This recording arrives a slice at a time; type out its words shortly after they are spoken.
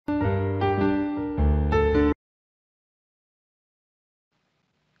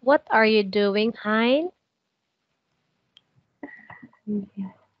What are you doing, Hein?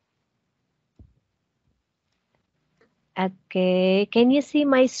 Okay, can you see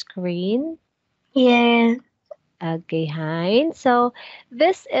my screen? Yes. Okay, Hein. So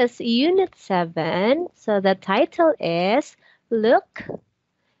this is Unit 7. So the title is Look.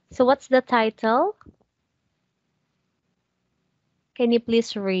 So what's the title? Can you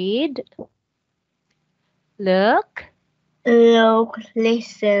please read? Look. Look,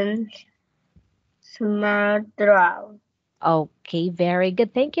 listen, smell, draw. Okay, very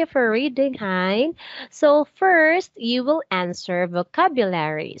good. Thank you for reading, Hein. So first, you will answer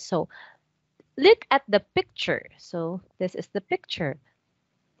vocabulary. So look at the picture. So this is the picture.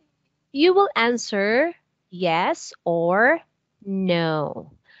 You will answer yes or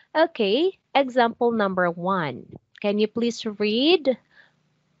no. Okay, example number 1. Can you please read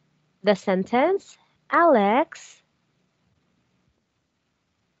the sentence? Alex,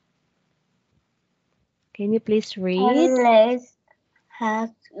 can you please read? Alice has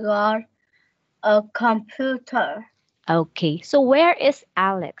got a computer. Okay, so where is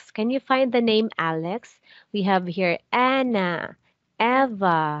Alex? Can you find the name Alex? We have here Anna,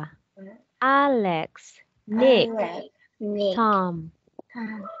 Eva, Alex, Nick, Alex, Nick, Tom,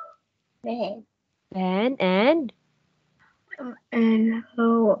 Tom, Ben, Ben, and and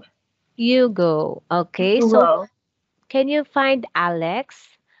who? Hugo. Okay, so Well, can you find Alex?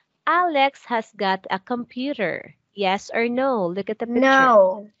 Alex has got a computer. Yes or no? Look at the picture.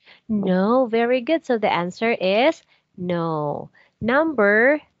 no. No, very good. So the answer is no.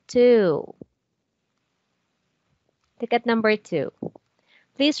 Number 2. Look at number 2.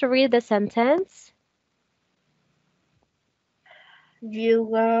 Please read the sentence. You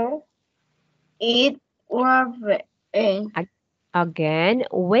will eat waving, Again,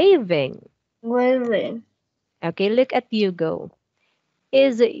 waving. waving. Okay, look at Hugo.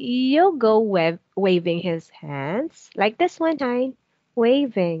 Is Hugo waving his hands? Like this one, Hein?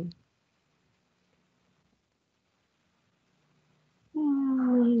 Waving.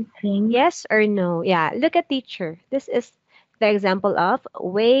 Waving. Yes or no? Yeah, look at teacher. This is the example of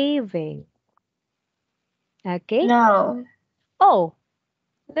waving. Okay? No. Oh,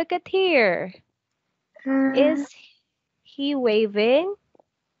 look at here. Uh, Is he waving?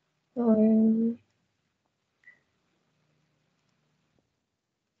 um,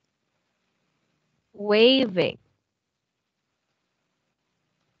 Waving.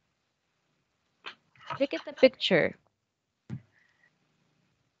 Look at the picture.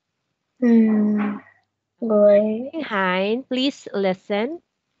 Boy. Hein, please listen.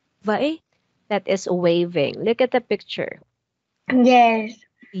 Bye. That is waving. Look at the picture. Yes.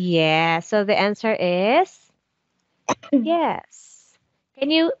 Yeah, so the answer is yes. Can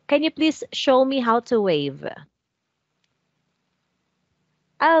you please show me how to wave?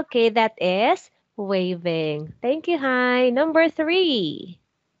 Okay, that is waving. Thank you, Hi. Number 3.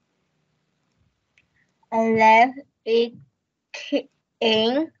 Alex is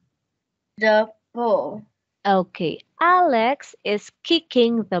kicking the ball. Okay, Alex is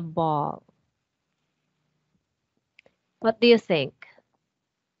kicking the ball. What do you think?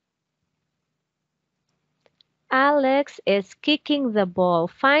 Alex is kicking the ball.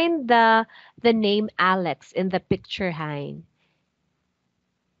 Find the name Alex in the picture, Hein.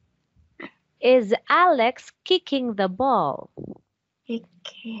 Is Alex kicking the ball?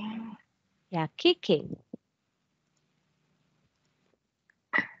 Kicking. Yeah, kicking.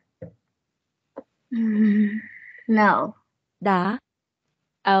 No. Da.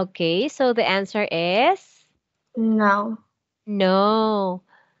 Okay, so the answer is No. no.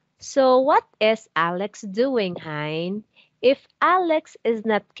 So what is Alex doing, Hein? If Alex is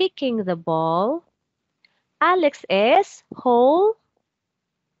not kicking the ball, Alex is holding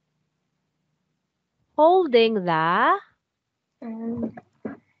the. Um,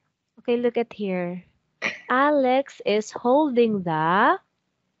 Okay, look at here. Alex is holding the.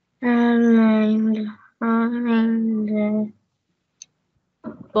 and, and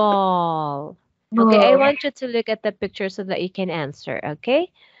Ball. Okay, I ball. want you to look at the picture so that you can answer,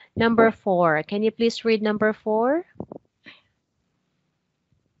 okay? Number 4. Can you please read number 4?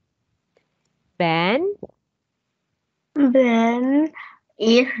 Ben? Ben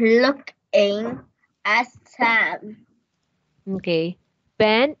is looking at Sam. Okay.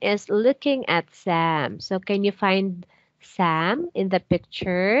 Ben is looking at Sam. So can you find Sam in the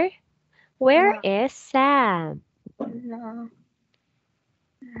picture? Where No. is Sam? No.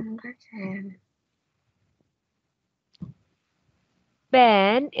 Sam.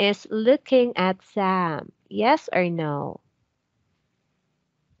 Ben is looking at Sam. Yes or no?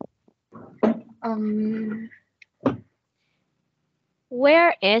 Um.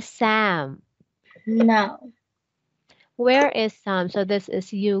 Where is Sam? No. Where is Sam? So this is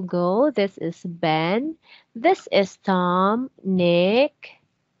Hugo. This is Ben. This is Tom, Nick,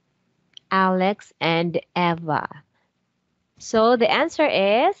 Alex, and Eva. So the answer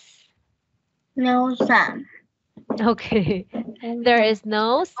is No, Sam. okay. There is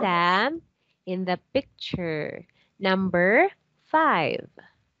no Sam in the picture. Number 5.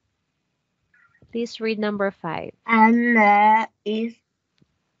 Please read number 5. Anna is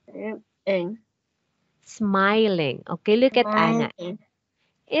in Smiling. Okay, look at Anna. smiling.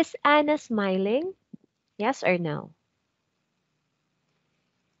 Is Anna smiling? Yes or no?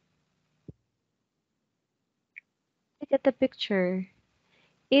 Look at the picture.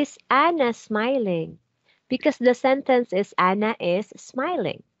 Is Anna smiling? Because the sentence is Anna is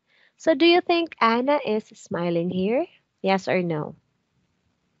smiling. So do you think Anna is smiling here? Yes or no?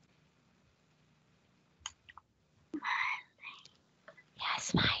 Yeah,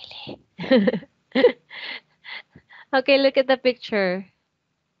 smiling. Okay, look at the picture.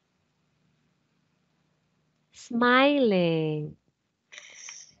 Smiling.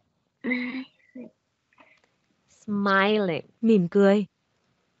 Smiling. Mỉm cười.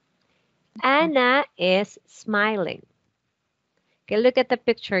 Anna is smiling. Okay, look at the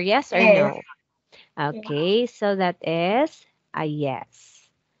picture. Yes or Yes. no? Okay, so that is a yes.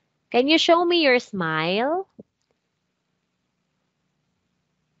 Can you show me your smile?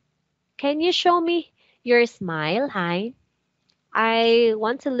 Can you show me your smile, Hein? I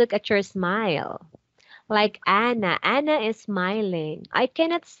want to look at your smile. Like Anna. Anna is smiling. I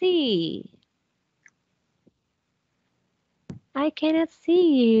cannot see. I cannot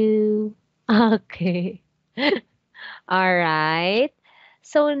see you. Okay. All right.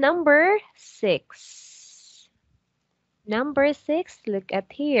 So number 6. Number 6, look at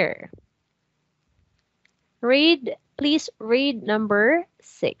here. Please read number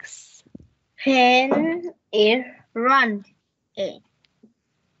 6. Ben is running.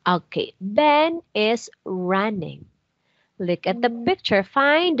 Okay, Ben is running. Look at the picture.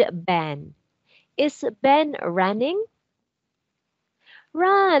 Find Ben. Is Ben running?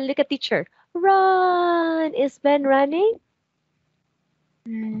 Run. Look at teacher. Run. Is Ben running?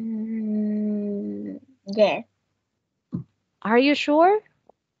 Yes. Are you sure?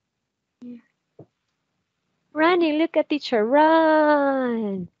 Running. Look at teacher.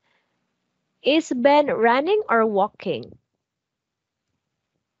 Run. Is Ben running or walking?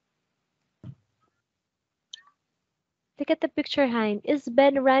 Look at the picture, Hein. Is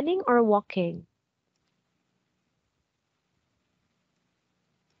Ben running or walking?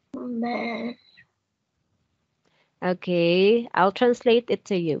 Ben. Okay, I'll translate it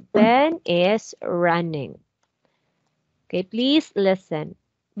to you. Ben is running. Okay, please listen.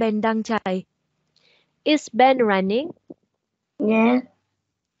 Ben đang chạy. Is Ben running? Yes.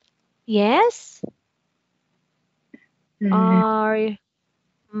 Yes? Mm.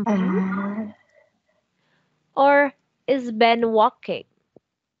 Or is Ben walking?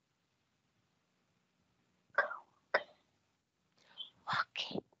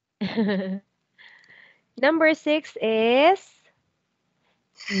 Walking. Number 6 is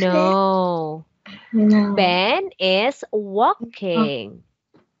no. No. Ben is walking.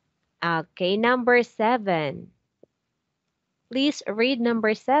 Okay, number 7. Please read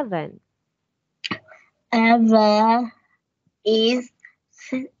number 7. Eva is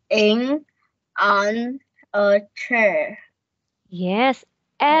sitting on a chair. Yes,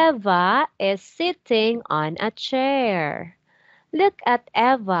 Eva is sitting on a chair. Look at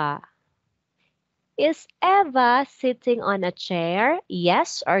Eva. Is Eva sitting on a chair?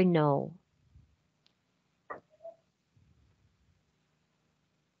 Yes or no?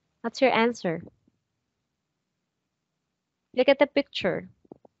 What's your answer? Look at the picture.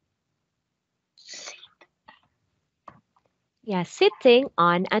 Yeah, sitting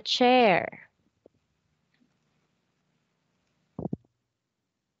on a chair.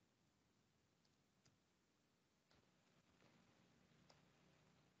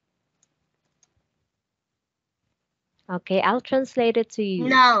 Okay, I'll translate it to you.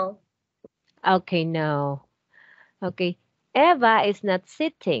 No. Okay, no. Okay, Eva is not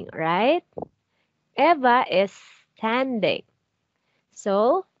sitting, right? Eva is standing.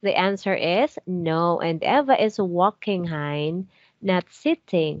 So the answer is no, and Eva is walking, Hein, not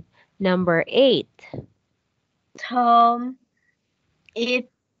sitting. Number 8. Tom is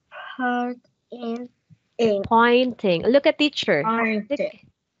pointing. Pointing. Look at teacher. Pointing.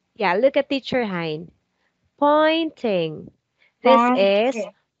 Look at teacher, Hein. Pointing. This is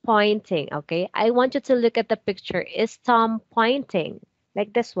pointing, okay? I want you to look at the picture. Is Tom pointing?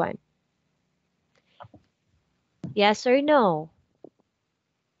 Like this one. Yes or no?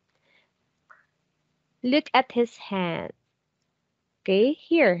 Look at his hand. Okay,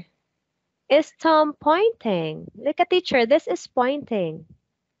 here. Is Tom pointing? Look at teacher, this is pointing.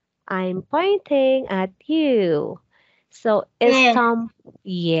 I'm pointing at you. So is Yes. Tom?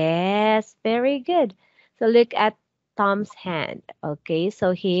 Yes, very good. So look at Tom's hand. Okay,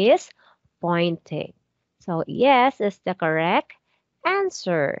 so he is pointing. So yes is the correct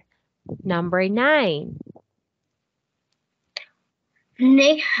answer. Number 9.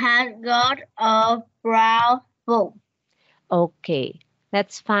 Nick has got a brown book. Okay,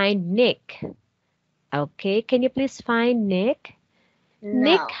 let's find Nick. Okay, can you please find Nick?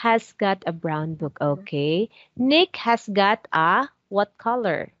 Nick No. has got a brown book. Okay. Nick has got a what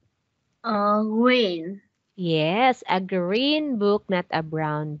color? Green. Yes, a green book, not a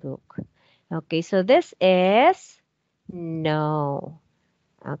brown book. Okay, so this is no.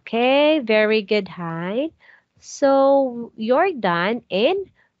 Okay, very good, Hein. So you're done in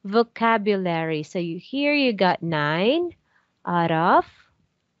vocabulary. So here you got 9 out of,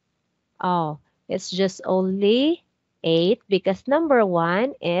 oh, it's just only 8 because number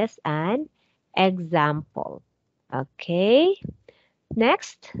 1 is an example. Okay,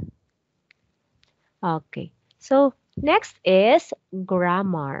 next. Okay, so next is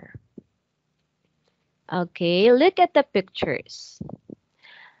grammar. Okay, look at the pictures.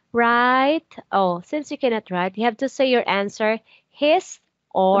 Write, oh, since you cannot write, you have to say your answer, his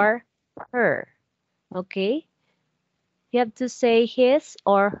or her. Okay, you have to say his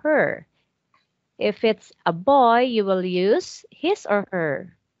or her. If it's a boy, you will use his or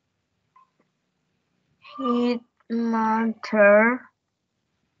her. His mother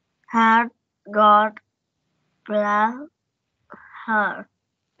had got black hair.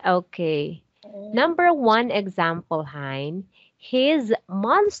 Okay. Number 1 example, Hein. His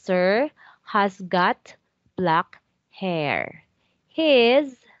monster has got black hair.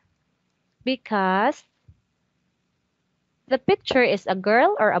 His, because the picture is a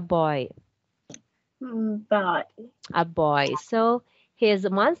girl or a boy? Boy. A boy. So his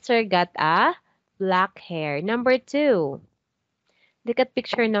monster got a black hair. Number 2. Look at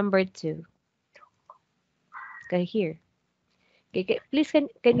picture number 2. Okay, here. Okay, please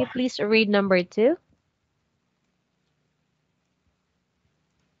can you please read number 2?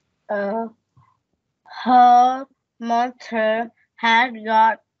 Uh, her mother had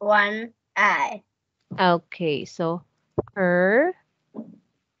got one eye. Okay, so her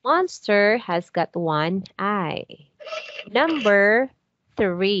monster has got one eye. Number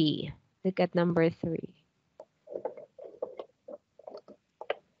 3. Look at number 3.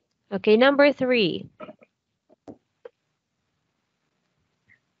 Okay, number 3.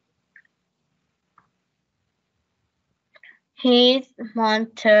 His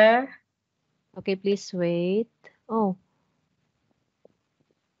mother Okay, please wait. Oh,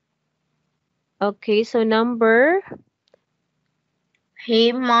 okay, so number,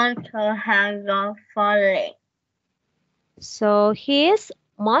 his mother had got falling. so his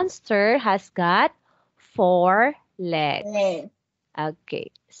monster has got 4 legs. Leg.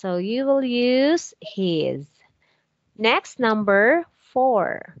 Okay, so you will use his. Next, number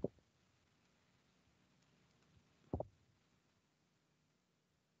 4.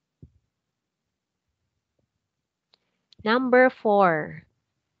 Number 4.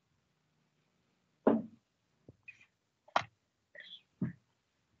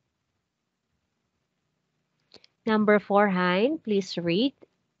 Number 4, Hein, please read.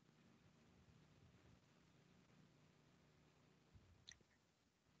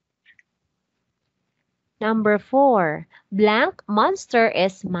 Number 4, blank monster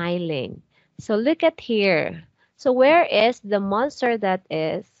is smiling. So look at here. So where is the monster that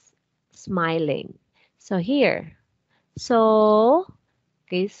is smiling? So here. So,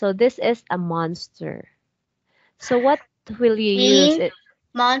 okay, so this is a monster. So what will you use? His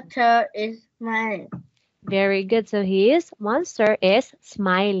mother is mine. Very good. So his monster is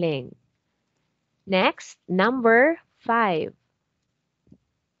smiling. Next, number 5.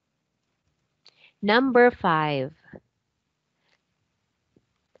 Number 5.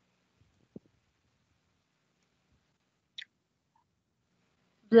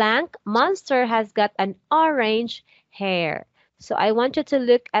 Blank monster has got an orange hair. So I want you to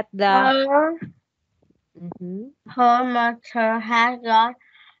look at the Her, mhm, her mother has got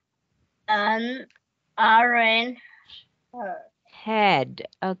an orange hair. head.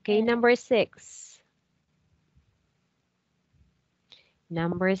 Okay, number 6.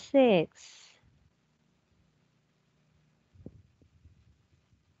 Number 6.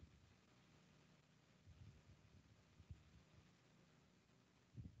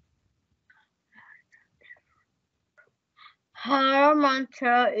 Her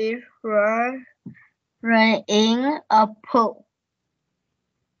mother is red playing a pool.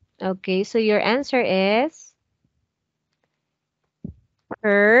 Okay, so your answer is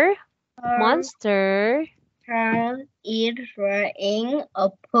her Her monster. child is playing a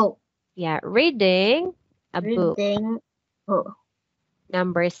pool. Yeah, reading a book. Reading book.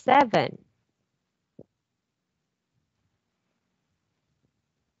 Number 7.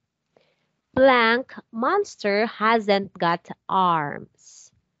 Blank monster hasn't got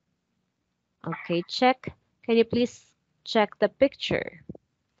arms. Okay, check. Can you please check the picture?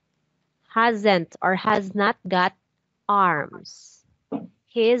 Hasn't or has not got arms.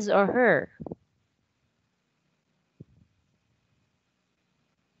 His or her.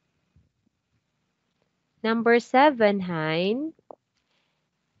 Number 7, Hein.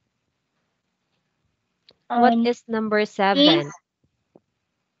 What is number 7?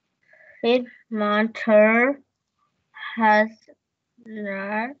 His mother has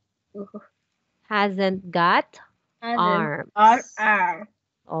not Hasn't got arms. arms.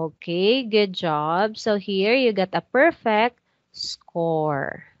 Okay, good job. So here you got a perfect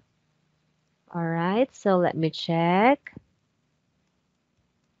score. All right, so let me check.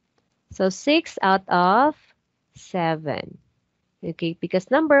 So 6 out of 7. Okay, because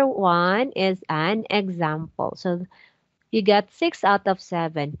number 1 is an example. So you got 6 out of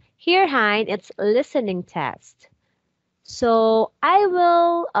 7. Here, Hein, it's listening test. So I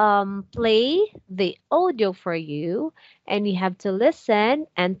will play the audio for you, and you have to listen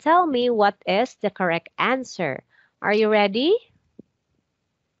and tell me what is the correct answer. Are you ready?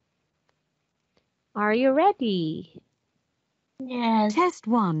 Are you ready? Yes. Test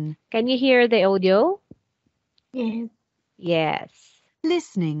 1. Can you hear the audio? Yes. Yes.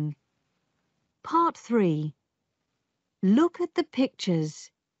 Listening. Part 3. Look at the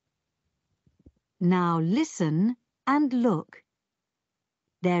pictures. Now listen and look.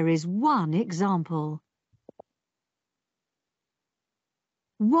 There is one example.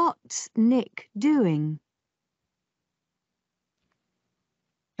 What's Nick doing?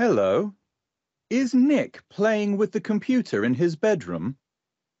 Hello. Is Nick playing with the computer in his bedroom?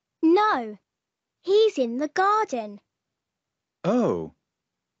 No, he's in the garden. Oh.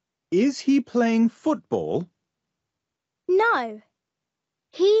 Is he playing football? No,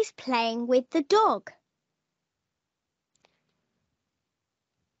 he's playing with the dog.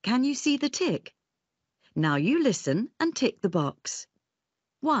 Can you see the tick? Now you listen and tick the box.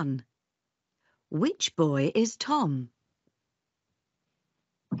 1. Which boy is Tom?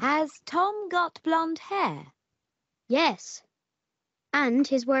 Has Tom got blonde hair? Yes, and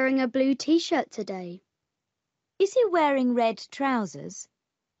he's wearing a blue t-shirt today. Is he wearing red trousers?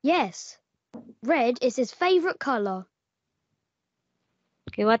 Yes, red is his favourite colour.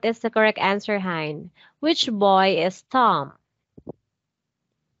 Okay, what is the correct answer, Hein? Which boy is Tom?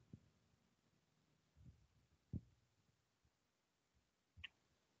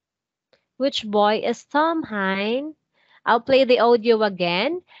 Which boy is Tom, Hein? I'll play the audio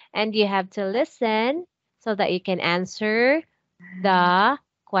again, and you have to listen so that you can answer the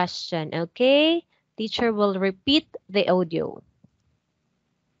question, okay? Teacher will repeat the audio.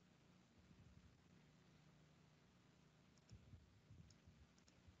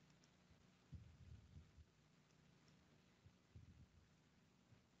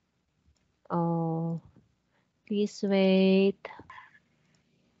 Oh, please wait.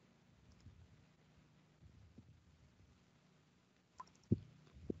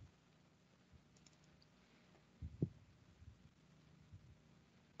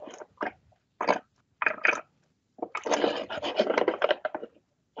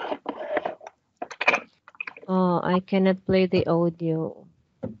 Oh, I cannot play the audio.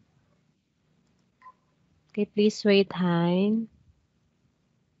 Okay, please wait, Hein.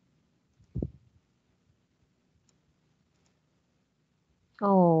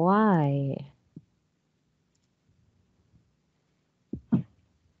 Oh, why?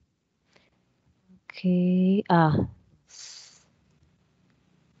 Okay,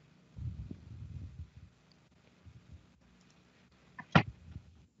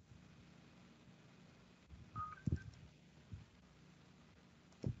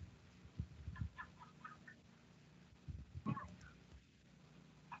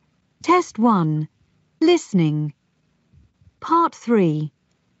 Test 1. Listening. Part 3.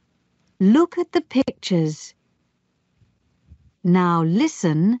 Look at the pictures. Now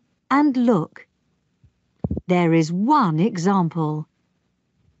listen and look. There is one example.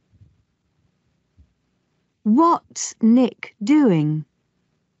 What's Nick doing?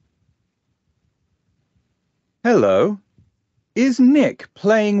 Hello. Is Nick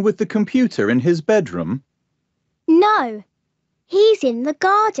playing with the computer in his bedroom? No, he's in the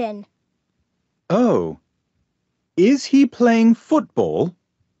garden. Oh, is he playing football?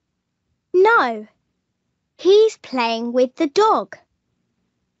 No, he's playing with the dog.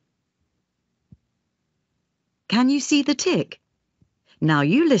 Can you see the tick? Now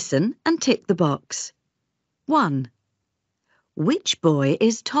you listen and tick the box. 1. Which boy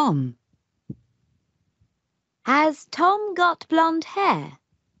is Tom? Has Tom got blonde hair?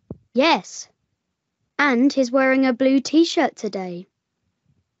 Yes, and he's wearing a blue t-shirt today.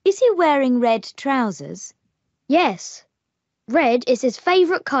 Is he wearing red trousers? Yes, red is his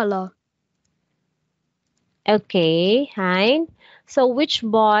favourite colour. Okay, Hein. So which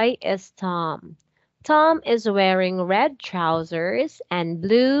boy is Tom? Tom is wearing red trousers and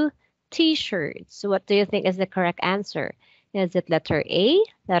blue t-shirts. So what do you think is the correct answer? Is it letter A,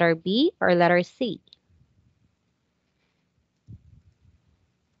 letter B, or letter C?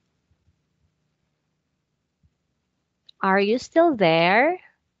 Are you still there?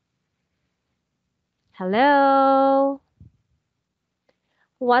 Hello?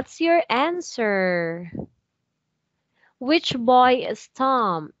 What's your answer? Which boy is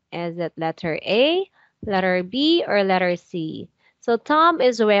Tom? Is it letter A, letter B, or letter C? So Tom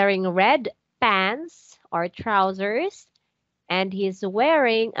is wearing red pants or trousers, and he's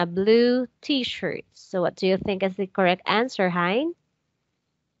wearing a blue t-shirt. So what do you think is the correct answer, Hein?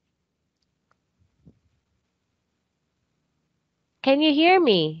 Can you hear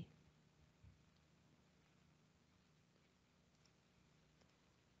me?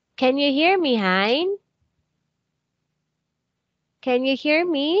 Can you hear me, Hein? Can you hear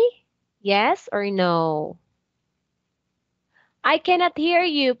me? Yes or no? I cannot hear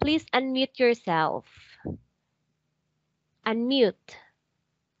you. Please unmute yourself. Unmute.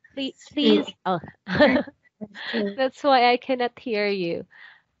 Please. Oh, that's why I cannot hear you.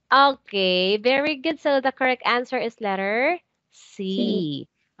 Okay, very good. So the correct answer is letter C.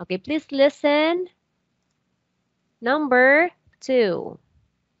 Okay, please listen. Number 2.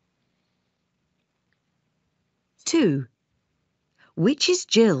 2. Which is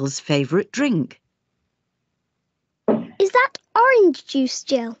Jill's favourite drink? Is that orange juice,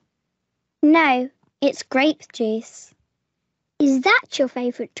 Jill? No, it's grape juice. Is that your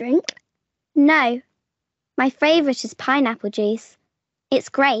favourite drink? No, my favourite is pineapple juice. It's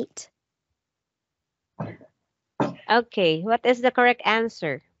great. Okay, what is the correct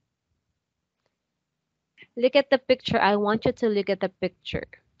answer? Look at the picture. I want you to look at the picture.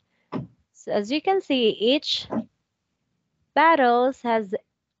 So as you can see, each bottles has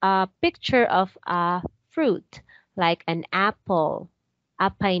a picture of a fruit, like an apple, a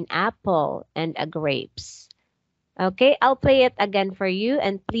pineapple, and a grapes. Okay, I'll play it again for you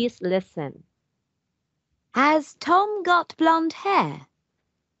and please listen. Has Tom got blonde hair?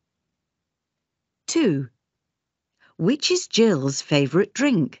 2. Which is Jill's favourite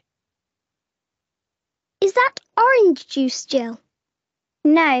drink? Is that orange juice, Jill?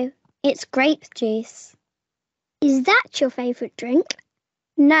 No, it's grape juice. Is that your favourite drink?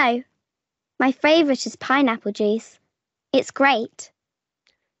 No, my favourite is pineapple juice. It's great.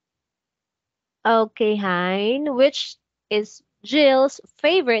 Okay, Hein, which is Jill's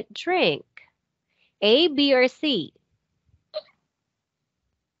favorite drink? A, B, or C?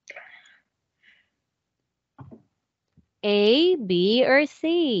 A, B, or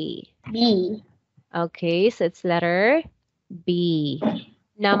C? B. Okay, so it's letter B.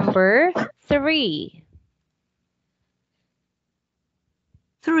 Number 3.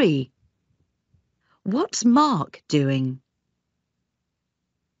 3. What's Mark doing?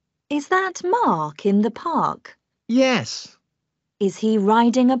 Is that Mark in the park? Yes. Is he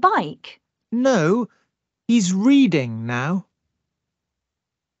riding a bike? No, he's reading now.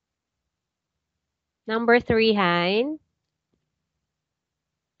 Number 3, Hein.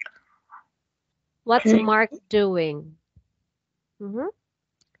 What's Mark doing?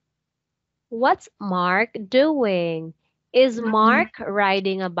 What's Mark doing? Is Mark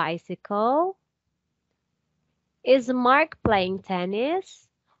riding a bicycle? Is Mark playing tennis?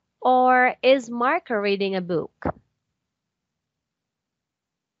 Or is Mark reading a book?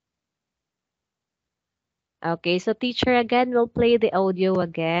 Okay, so teacher again will play the audio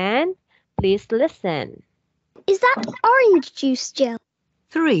again. Please listen. Is that orange juice, Jill?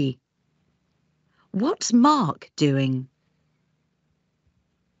 3. What's Mark doing?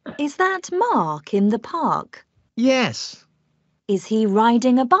 Is that Mark in the park? Yes. Is he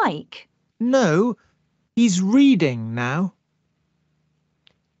riding a bike? No, he's reading now.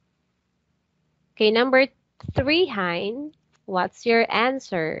 Okay, number 3, Hein. What's your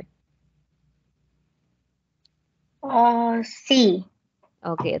answer? C.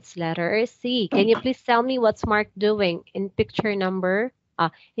 Okay, it's letter C. Can you please tell me what's Mark doing in picture number?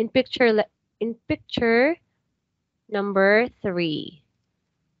 In picture in picture number 3?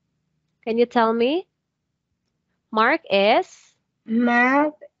 Can you tell me? Mark is?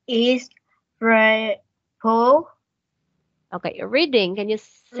 Mark is grateful. Okay, reading. Can you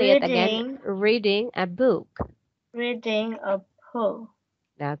say it again? Reading a book. Reading a book.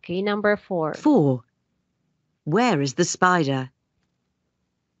 Okay, number 4. 4. Where is the spider?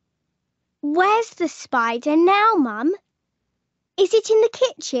 Where's the spider now, Mum? Is it in the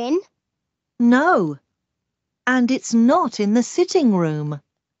kitchen? No. And it's not in the sitting room.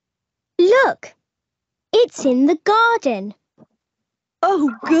 Look, it's in the garden.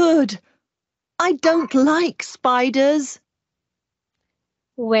 Oh, good. I don't like spiders.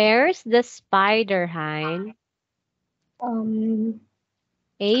 Where's the spider, Hein?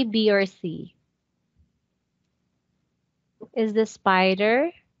 A, B, or C? Is the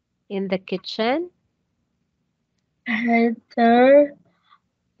spider in the kitchen? Heather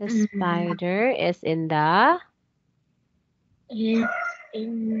The spider is in the... is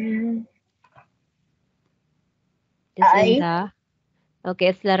in Is in A. the... Okay,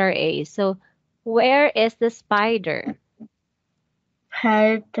 it's letter A. So, where is the spider?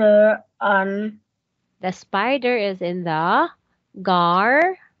 Heather on The spider is in the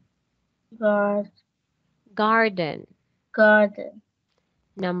garden. garden.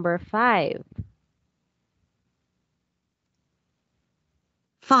 Number 5.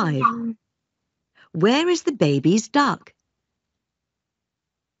 5. Where is the baby's duck?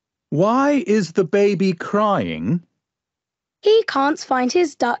 Why is the baby crying? He can't find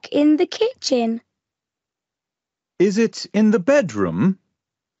his duck in the kitchen. Is it in the bedroom?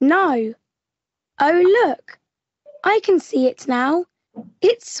 No. Oh, look. I can see it now.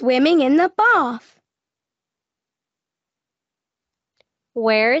 It's swimming in the bath.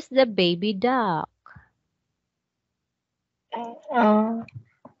 Where's the baby duck?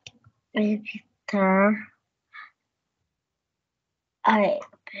 Editor. I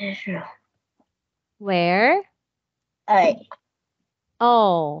bedroom. Where? I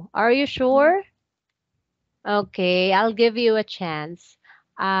Oh, are you sure? Okay, I'll give you a chance.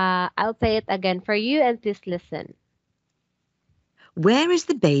 I'll say it again for you and please listen. Where is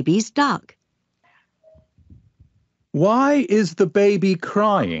the baby's duck? Why is the baby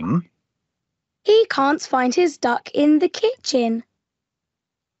crying? He can't find his duck in the kitchen.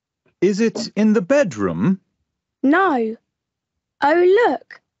 Is it in the bedroom? No. Oh,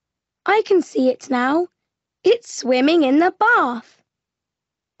 look. I can see it now. It's swimming in the bath.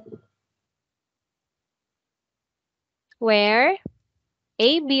 Where?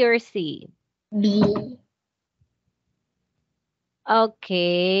 A, B, or C? B.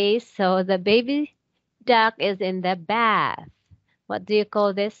 Okay, so the baby duck is in the bath. What do you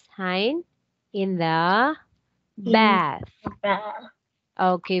call this, Hein? In the bath.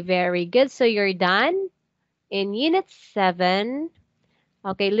 Okay, very good. So you're done in Unit 7.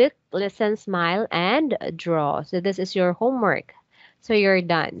 Okay, look, listen, smile, and draw. So this is your homework. So you're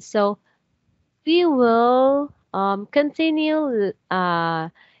done. So we will continue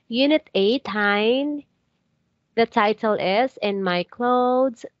Unit 8, Hein. The title is In My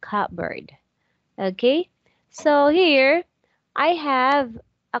Clothes Cupboard. Okay, so here I have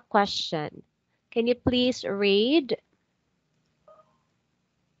a question. Can you please read?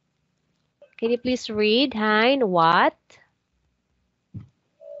 Can you please read, Hein? What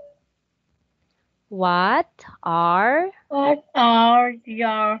are What are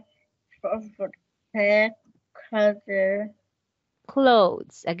your favorite colors?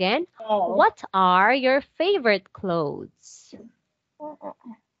 clothes? Again, what are your favorite clothes?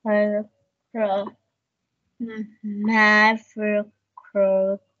 My favorite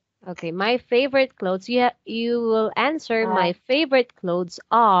clothes Okay, my favorite clothes. You will answer my favorite clothes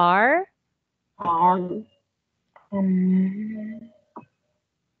are... are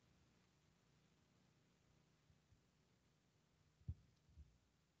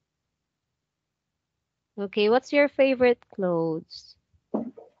Okay, what's your favorite clothes?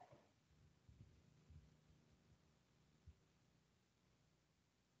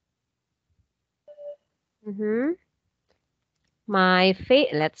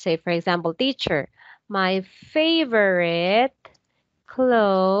 Let's say, for example, teacher. My favorite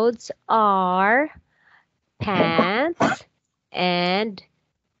clothes are pants and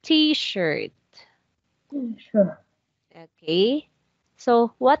t-shirt. sure. Okay.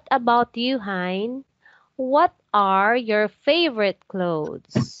 So what about you, Hein? What are your favorite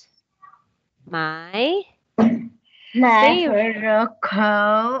clothes? My Favorite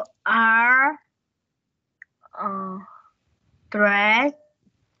clothes are dress,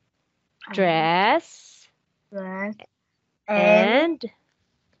 dress dress, and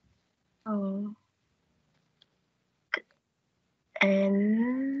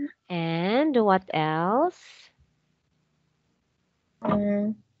And what else?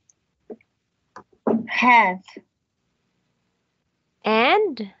 Hat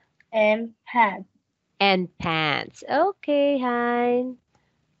And hat. and pants. Okay, Hein.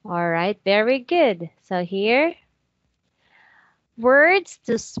 All right, very good. So here, words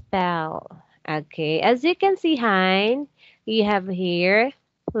to spell. Okay, as you can see, Hein, you have here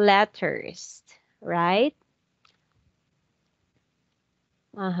letters, right?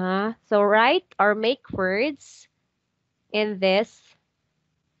 So write or make words in these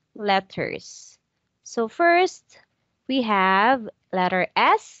letters. So first, we have letter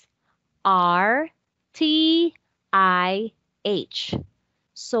S, R, T, I, H.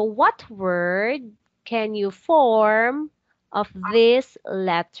 So what word can you form of these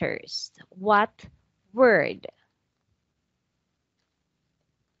letters? What word?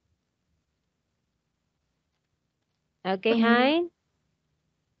 Okay, Hein?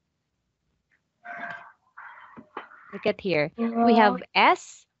 Look at here. We have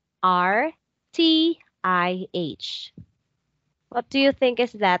S, R, T, I, H. What do you think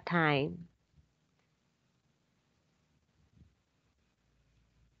is that, Hein?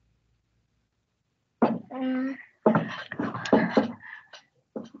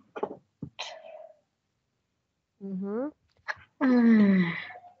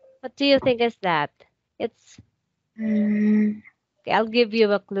 What do you think is that? It's, okay, I'll give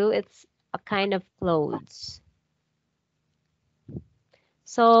you a clue. It's a kind of clothes.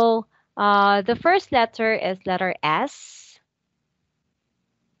 So the first letter is letter S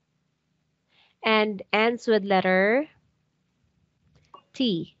and ends with letter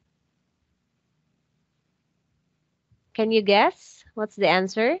T. Can you guess? What's the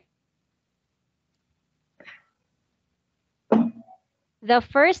answer? The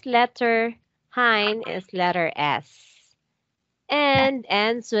first letter, Hein, is letter S and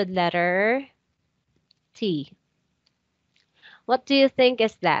ends with letter T. What do you think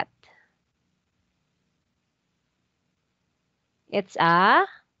is that? It's a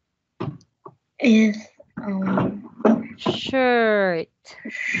shirt.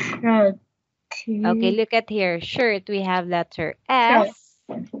 Okay, look at here. Shirt, we have letter S,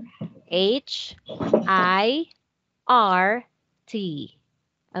 H, I, R, T.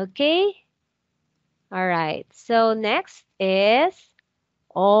 Okay? All right. So next is,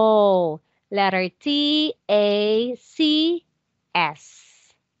 letter T, A, C,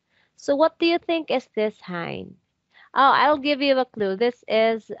 S. So what do you think is this, Hein? Oh, I'll give you a clue. This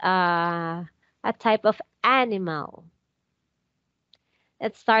is a type of animal.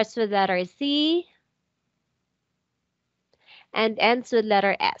 It starts with letter C and ends with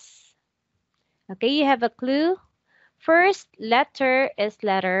letter S. Okay, you have a clue? First letter is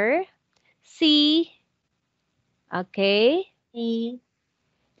letter C. Okay. E.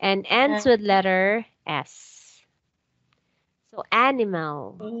 And ends with letter S. So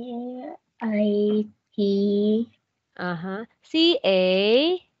animal. C-A-T.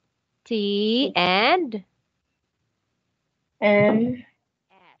 C-A-T and N.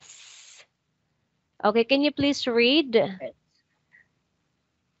 S. Okay, can you please read?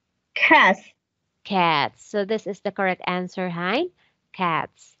 Cats. Cats. So this is the correct answer, Hein.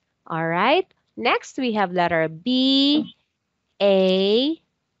 Cats. All right. Next, we have letter B, A,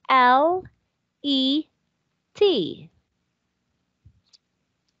 L, E, T.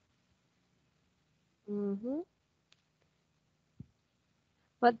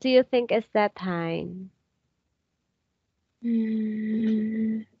 What do you think is that, Hein?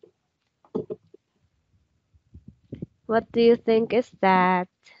 What do you think is that?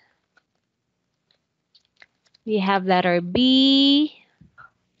 We have letter B,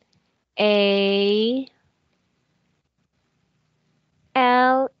 A,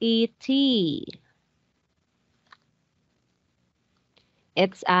 L, E, T.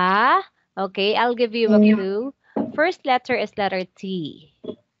 It's a, okay, I'll give you a clue. First letter is letter T.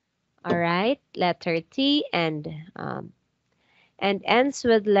 All right, letter T and ends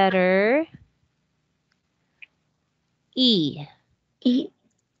with letter E. E.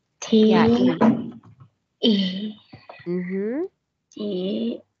 T. Yeah, E. E.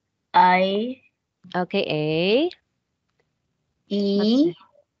 T. I. Okay, A. E.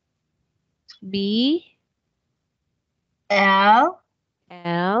 B. L.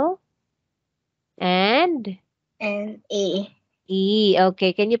 L. And E. E.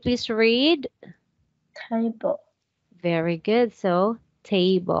 Okay, can you please read? Table. Very good. So,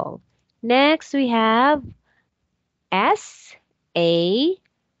 table. Next, we have S, A,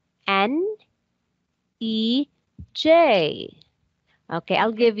 N, E, J. Okay,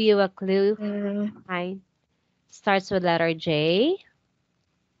 I'll give you a clue. Mm, Hein. Starts with letter J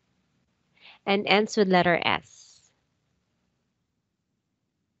and ends with letter S.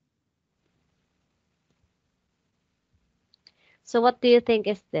 So what do you think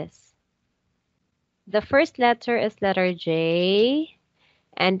is this? The first letter is letter J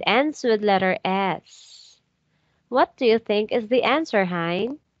and ends with letter S. What do you think is the answer,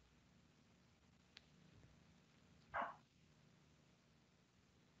 Hein?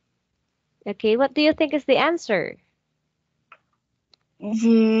 Okay, what do you think is the answer?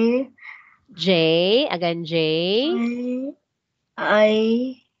 G, J, again J.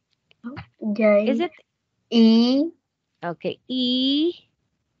 I, J, Is it? E, Okay, E.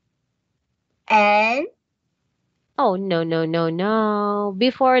 N, Oh, no, no, no, no.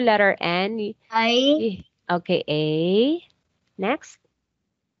 Before letter N. I, Okay, A. Next.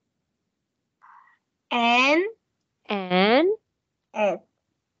 N, N. S.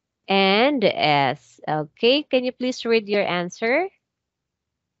 And S. Okay, can you please read your answer?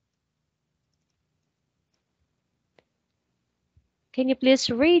 Can you please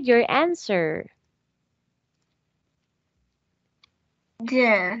read your answer?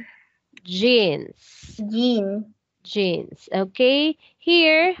 J, Jeans. Jean, Jeans. Okay,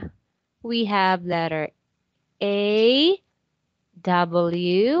 here we have letter A,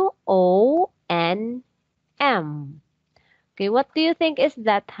 W, O, N, M. Okay, what do you think is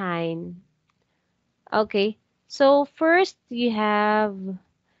that, Hein? Okay, so first you have,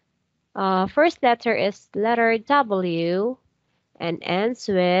 first letter is letter W and ends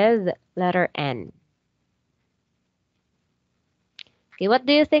with letter N. Okay, what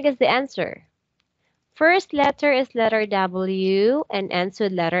do you think is the answer? First letter is letter W and ends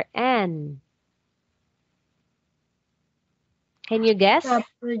with letter N. Can you guess?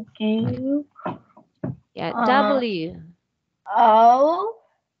 W, Yeah, Uh, W. O,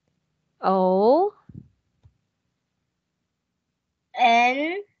 O.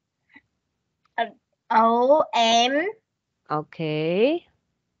 N, O, M, Okay.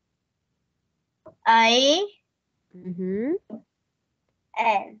 I, Mm-hmm.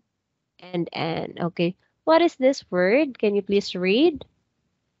 N. And N. Okay. What is this word? Can you please read?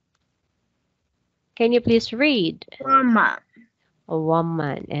 Can you please read? Woman. A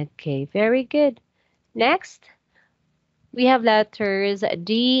woman. Okay, very good. Next, we have letters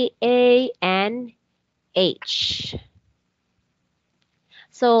D, A, N, H.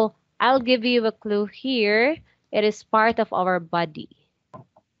 So I'll give you a clue here. It is part of our body.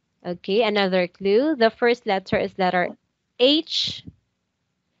 Okay, another clue. The first letter is letter H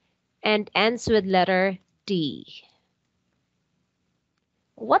and ends with letter D.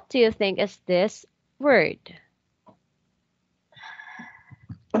 What do you think is this word?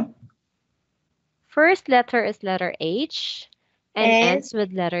 First letter is letter H and S, ends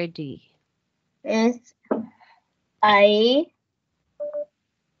with letter D. S, I,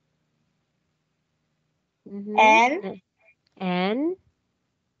 N, N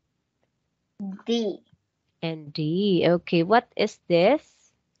D. and D. Okay, what is this?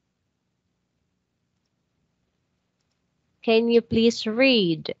 Can you please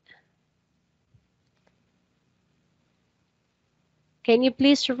read? Can you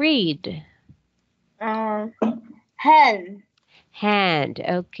please read? Hen. Hand.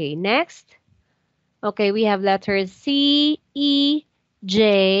 Okay, next. Okay, we have letters C, E,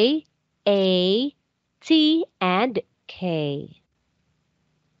 J, A, T, and K.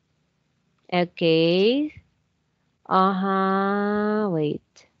 Okay.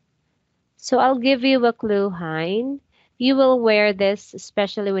 Wait. So I'll give you a clue, Hein. You will wear this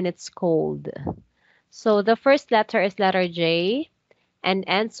especially when it's cold. So the first letter is letter J and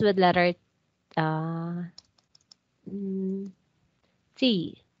ends with letter uh,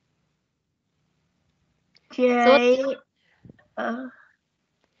 T. J,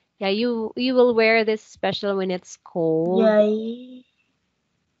 Yeah, you will wear this especially when it's cold. J,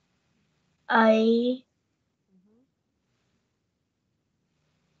 I,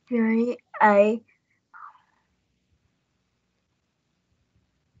 J, I.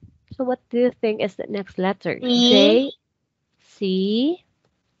 So what do you think is the next letter? C. J, C.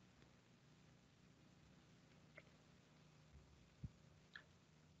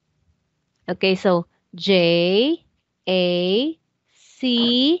 Okay, so J, A,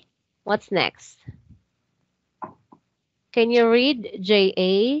 C. What's next? Can you read J,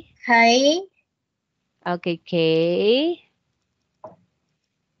 A? K, Okay, K.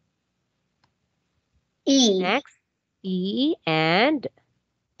 E, Next, E and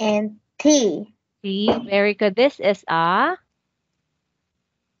T. T. Very good. This is a.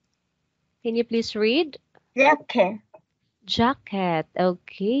 Can you please read? Jacket. Jacket.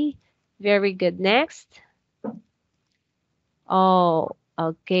 Okay. Very good. Next. Oh,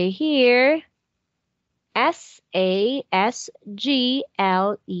 okay. Here.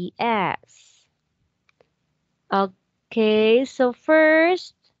 Sasgles. Okay. So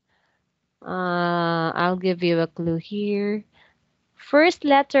first, I'll give you a clue here. First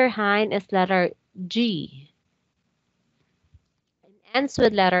letter Hein is letter G and ends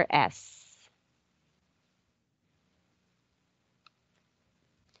with letter S.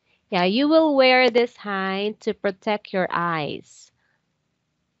 Yeah, you will wear this Hein to protect your eyes.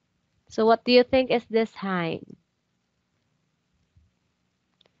 So what do you think is this Hein?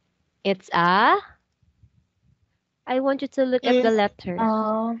 It's a. I want you to look at the Is letters.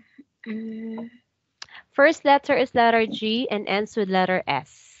 mm, First letter is letter G and ends with letter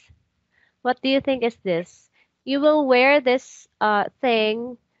S. What do you think is this? You will wear this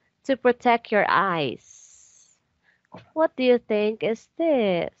thing to protect your eyes. What do you think is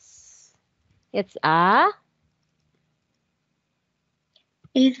this? It's a.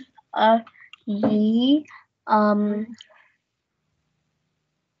 is a ye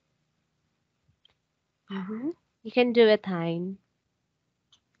You can do it, Hein.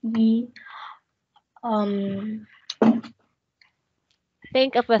 ye um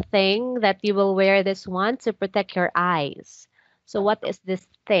Think of a thing that you will wear this one to protect your eyes. So what is this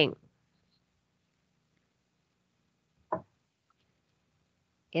thing?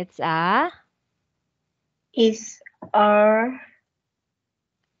 It's a. is a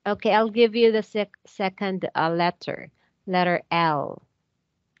Okay, I'll give you the second letter. Letter L.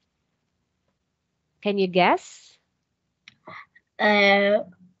 Can you guess?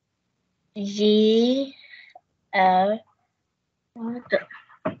 ye what?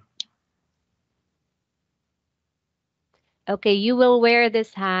 Okay, you will wear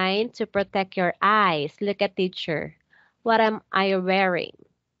this Hein to protect your eyes. Look at teacher. What am I wearing?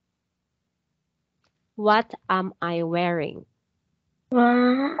 What am I wearing?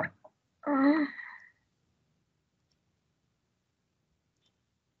 Uh,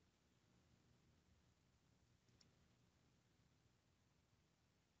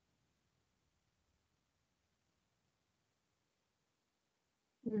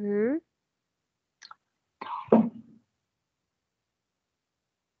 Mm-hmm.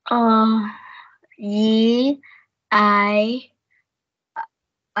 ye I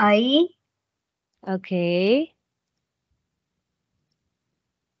Okay.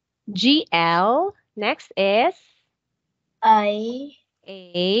 GL. Next is I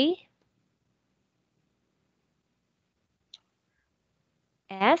A.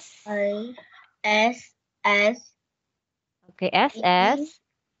 S. I S Okay, S E S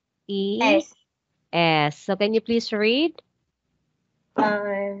E S S. So can you please read?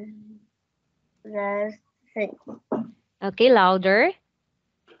 let's see. Okay, louder.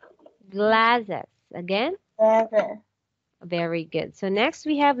 Glasses. Again. Leather. Very good. So next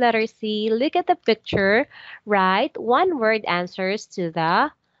we have letter C. Look at the picture. Write one word answers to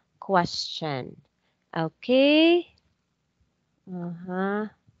the question. Okay.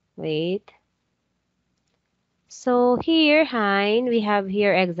 Wait. So here, Hein, we have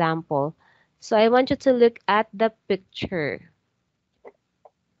here example. So I want you to look at the picture.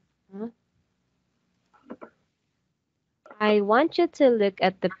 I want you to look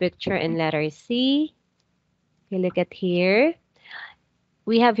at the picture in letter C. Okay, look at here.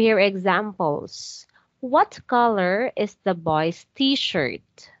 We have here examples. What color is the boy's t-shirt?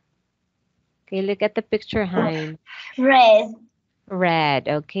 Okay, look at the picture, Hein. Red. Red,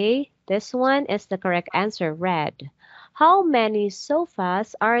 okay? This one is the correct answer, red. How many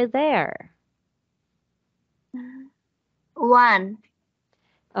sofas are there? One.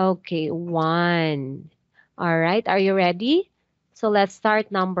 Okay, one. All right, are you ready? So let's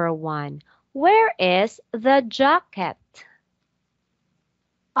start number one. Where is the jacket?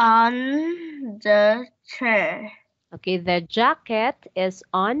 On the chair. Okay, the jacket is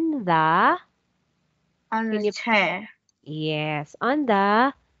on the, On can the you, chair. yes, on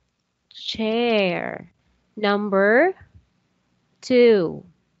the chair. Number two.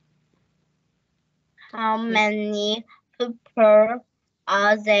 How many people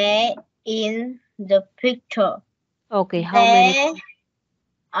are there in the picture? Okay, how many? There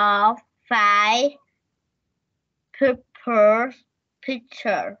are 5 people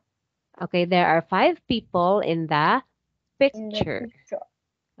picture. Okay, there are 5 people in the In the picture. picture.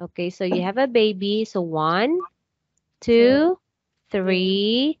 Okay, so you have a baby. So 1, 2,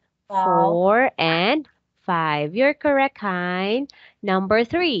 3, 4, and 5. You're correct, Hein. Number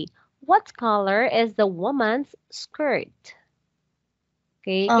 3. What color is the woman's skirt?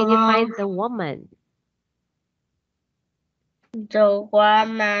 Okay, can you find the woman? The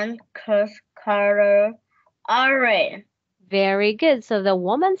woman's color orange. Very good. So the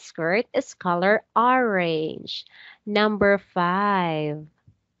woman's skirt is color orange. Number 5.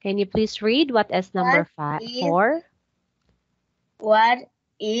 Can you please read what is number What is 4? What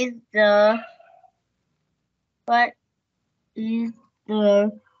is the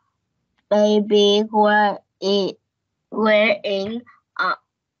baby wearing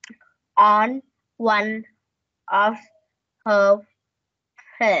on one of her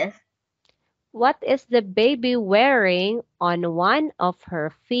feet? What is the baby wearing on one of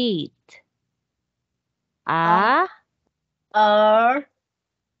her feet? Ah, A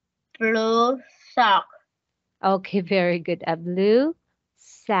blue sock. okay, very good. A blue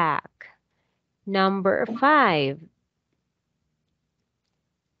sack. Number 5.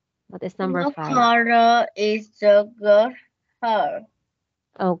 What is number What 5? color is the girl's hair?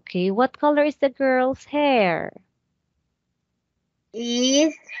 Okay, what color is the girl's hair?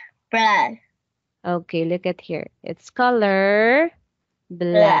 Is black. Okay, look at here. It's color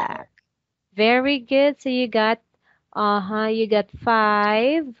black. Very good. So you got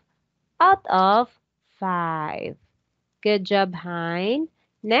 5 out of 5. Good job, Hein.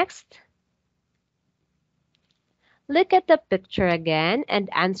 Next. Look at the picture again and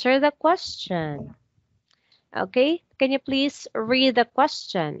answer the question. Okay, can you please read the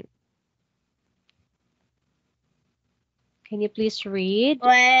question? Can you please read?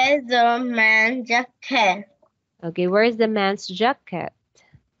 Where's the man's jacket? Okay, where's the man's jacket?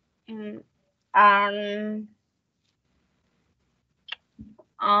 On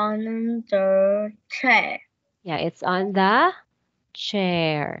the chair. Yeah, it's on the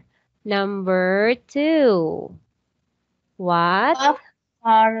chair. Number 2. What? What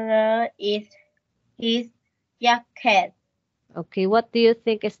color is his jacket? Okay, what do you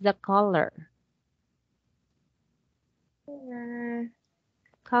think is the color?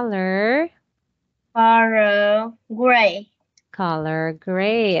 Color? Color gray. Color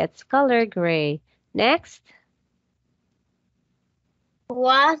gray. It's color gray. Next.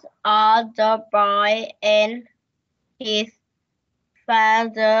 What are the boy and his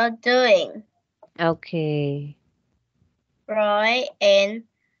father doing? Okay. Boy and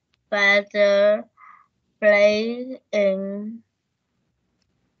father playing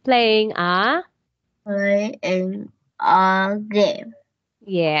Playing a? a game.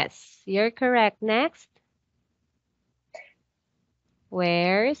 Yes, you're correct. Next.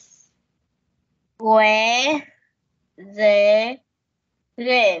 Where's? Where the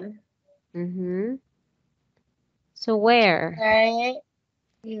game? So where?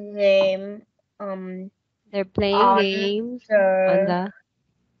 The game They're playing on games on the...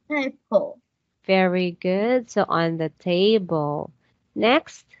 table. Very good. So on the table.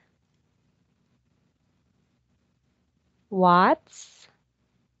 Next. What's?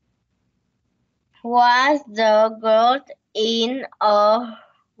 Was the girl in a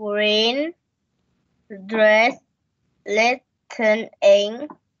green dress listening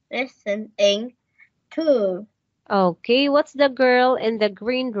to? Okay, what's the girl in the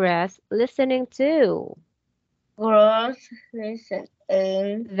green dress listening to? Girls listening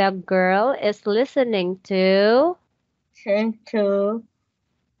The girl is listening to... to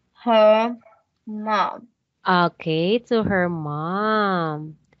her mom. Okay, to her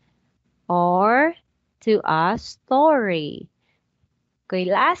mom. Or to a story. Okay,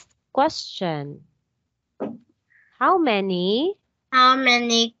 last question. How many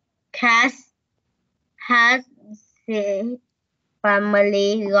Cats has the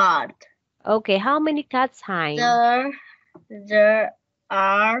family got? Okay, how many cats, Hein? There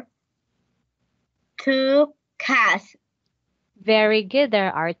are 2 cats. Very good.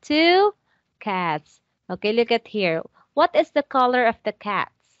 There are 2 cats. Okay, look at here. What is the color of the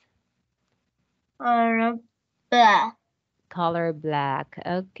cats? Black. Color black.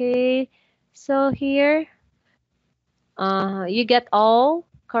 Okay. So here, you get all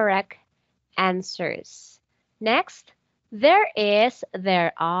correct answers. Next, there is,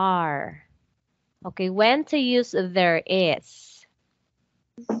 there are. Okay, when to use there is?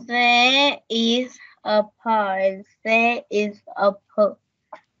 There is a pie. There is a pig.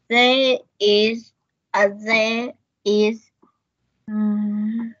 There is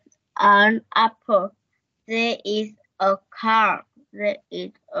an apple. There is a car. There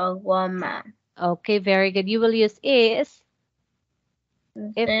is a woman. Okay, very good. You will use is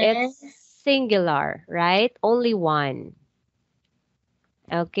if it's singular, right? Only one.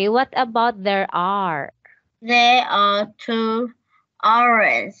 Okay, what about there are? There are 2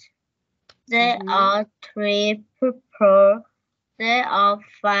 oranges. There are 3 purple. There are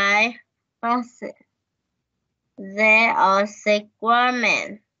 5 buses. There are 6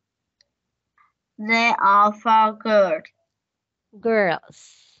 women. There are 4 girls.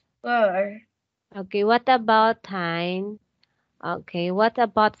 Girls. Girls. Okay, what about Hein? Okay, what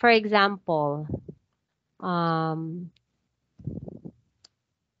about, for example,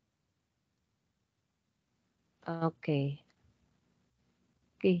 okay.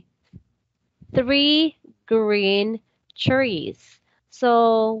 Okay. 3 green trees.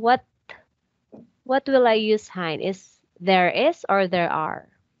 So what will I use, Hein? Is there is or there are?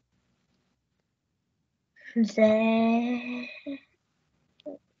 There.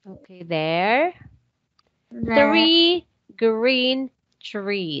 Okay, there. There. 3 green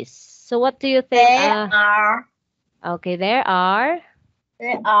trees. So what do you think? There are. Okay, there are.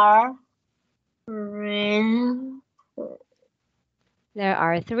 There are green. There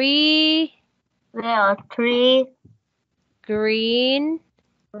are 3 There are 3 green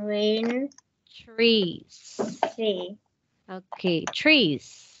green trees. trees. Okay,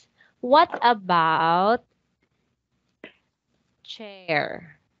 trees. What about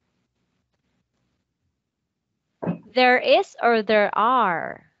chair? There is or there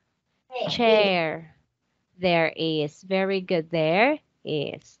are? Chair. There is. Very good. There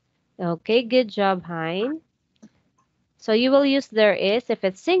is. Okay, good job, Hein. So you will use there is if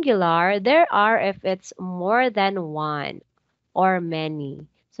it's singular, there are if it's more than one or many.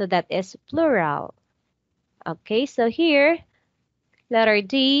 So that is plural. Okay, so here, letter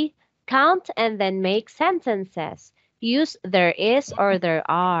D, count and then make sentences. Use there is or there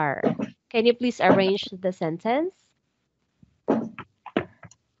are. Can you please arrange the sentence?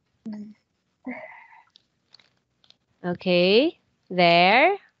 Okay,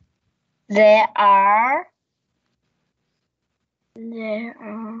 there. There are. There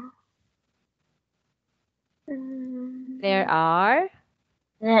are. There are.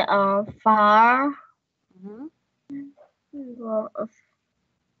 There are 4. Mhm.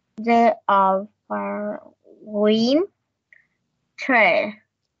 There are 4 green trees.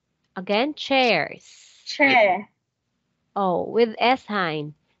 Again, chairs. Chair. Oh, with S,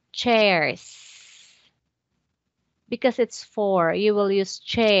 Hein. Chairs. Because it's 4, you will use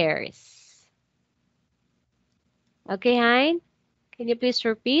chairs. Okay, Hein? Can you please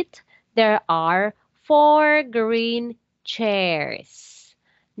repeat? There are 4 green chairs.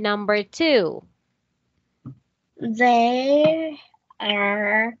 Number 2. There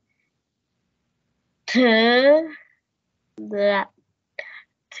are 2 black,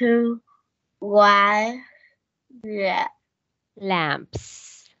 2 white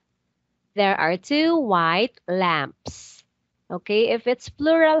Lamps. There are 2 white lamps. Okay, if it's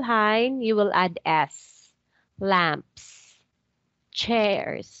plural, Hein, you will add S. Lamps.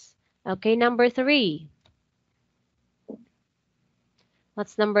 Chairs. Okay, number 3.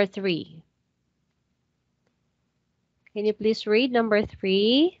 What's number 3? Can you please read number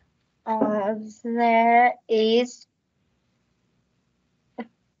 3? There is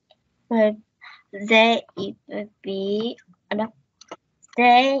there is be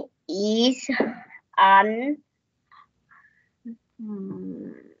there is an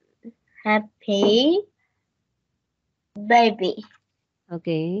happy baby.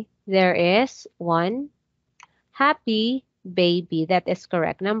 Okay, there is 1 happy baby. That is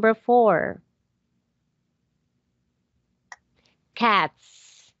correct. Number 4.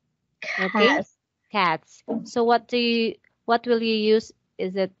 Cats. Okay, cats. So what will you use?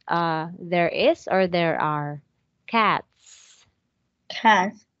 Is it there is or there are? Cats.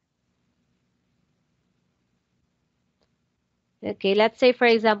 Cat. Okay, let's say for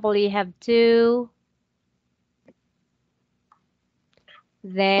example you have 2.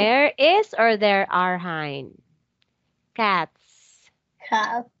 There is or there are, Hein? Cats.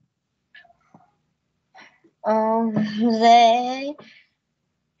 Cat. They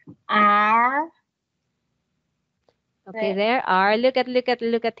are. Okay, there are. Look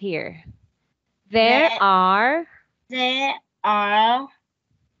at here. There are. There are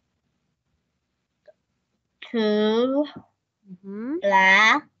 2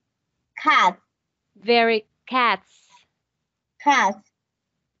 black cats. Cats. Cats.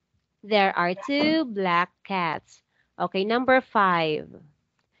 There are 2 black cats. Okay, number 5.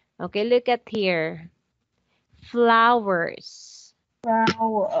 Okay, look at here. Flowers.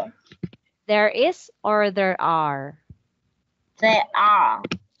 Flower. There is or there are? There are.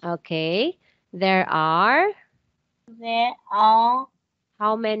 Okay, there are. There are.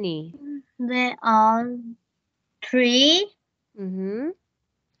 How many? There are 3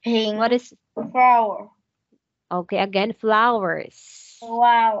 pink What is? flower. Okay, again, flowers.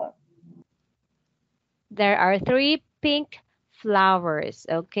 Flower. There are 3 pink flowers.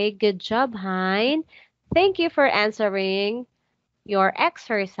 Okay, good job, Hein. Thank you for answering your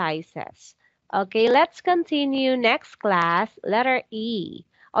exercises. Okay, let's continue. Next class, letter E.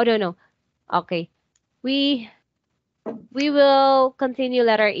 Oh, no. Okay, we will continue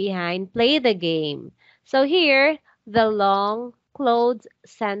letter E and play the game. So here, the long clothes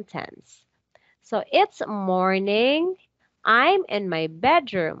sentence. So it's morning. I'm in my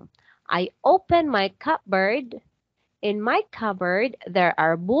bedroom. I open my cupboard. In my cupboard, there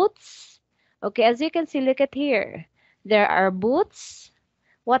are boots. Okay, as you can see, look at here. There are boots.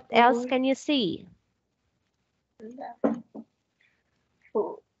 What else can you see?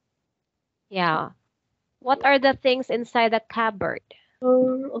 Yeah. What are the things inside the cupboard?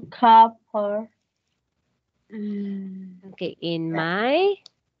 Copper. Okay, in my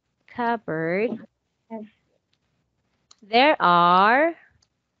cupboard, there are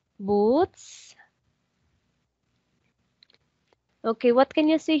boots. Okay, what can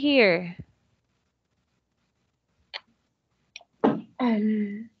you see here?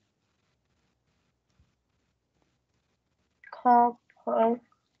 Copper.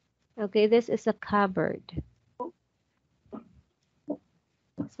 Okay, this is a cupboard.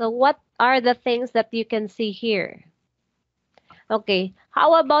 So what are the things that you can see here? Okay,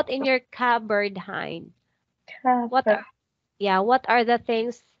 how about in your cupboard, Hein? What are the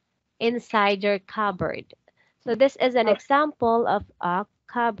things inside your cupboard? So this is an example of a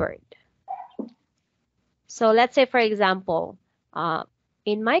cupboard. So let's say, for example,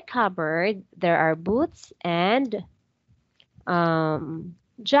 in my cupboard, there are boots and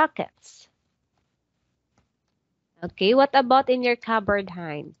jackets. Okay, what about in your cupboard,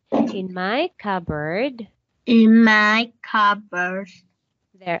 Hein? In my cupboard,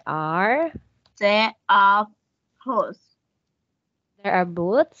 there are boots. there are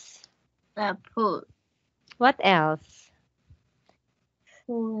boots. The boots. What else?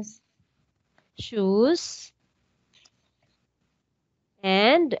 Shoes. Shoes.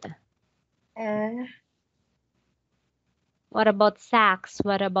 And what about socks?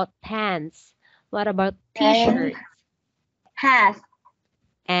 What about pants? What about t-shirts? Hats.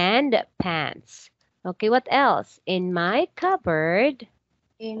 And pants. Okay, what else? In my cupboard,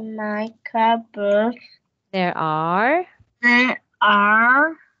 In my cupboard, there are there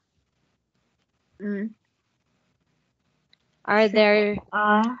are there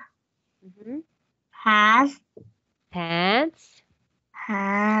hats, pants,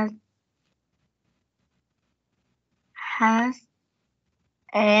 and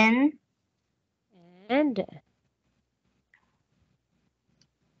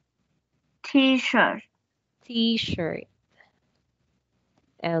t-shirt. t-shirt.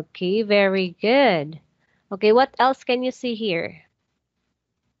 Okay, very good. Okay, what else can you see here?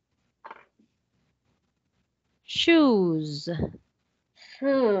 Shoes.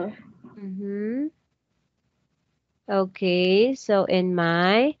 Shoes. Okay, so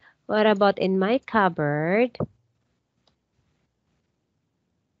what about in my cupboard?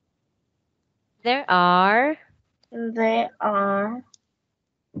 There are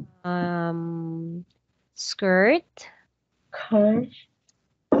skirt,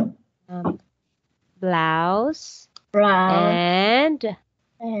 blouse, and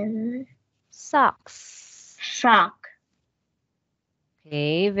socks.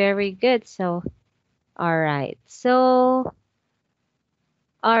 Okay, very good. So, all right. So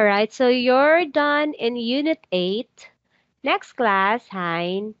you're done in Unit 8. Next class,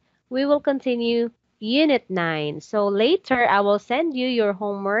 Hein, we will continue Unit 9. So later, I will send you your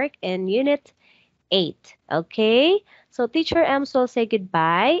homework in Unit 8. Okay? So Teacher Ems will say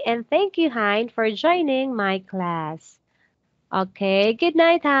goodbye and thank you, Hein, for joining my class. Okay, good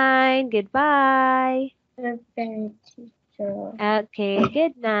night, Hein. Goodbye. Okay,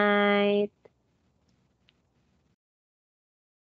 good night.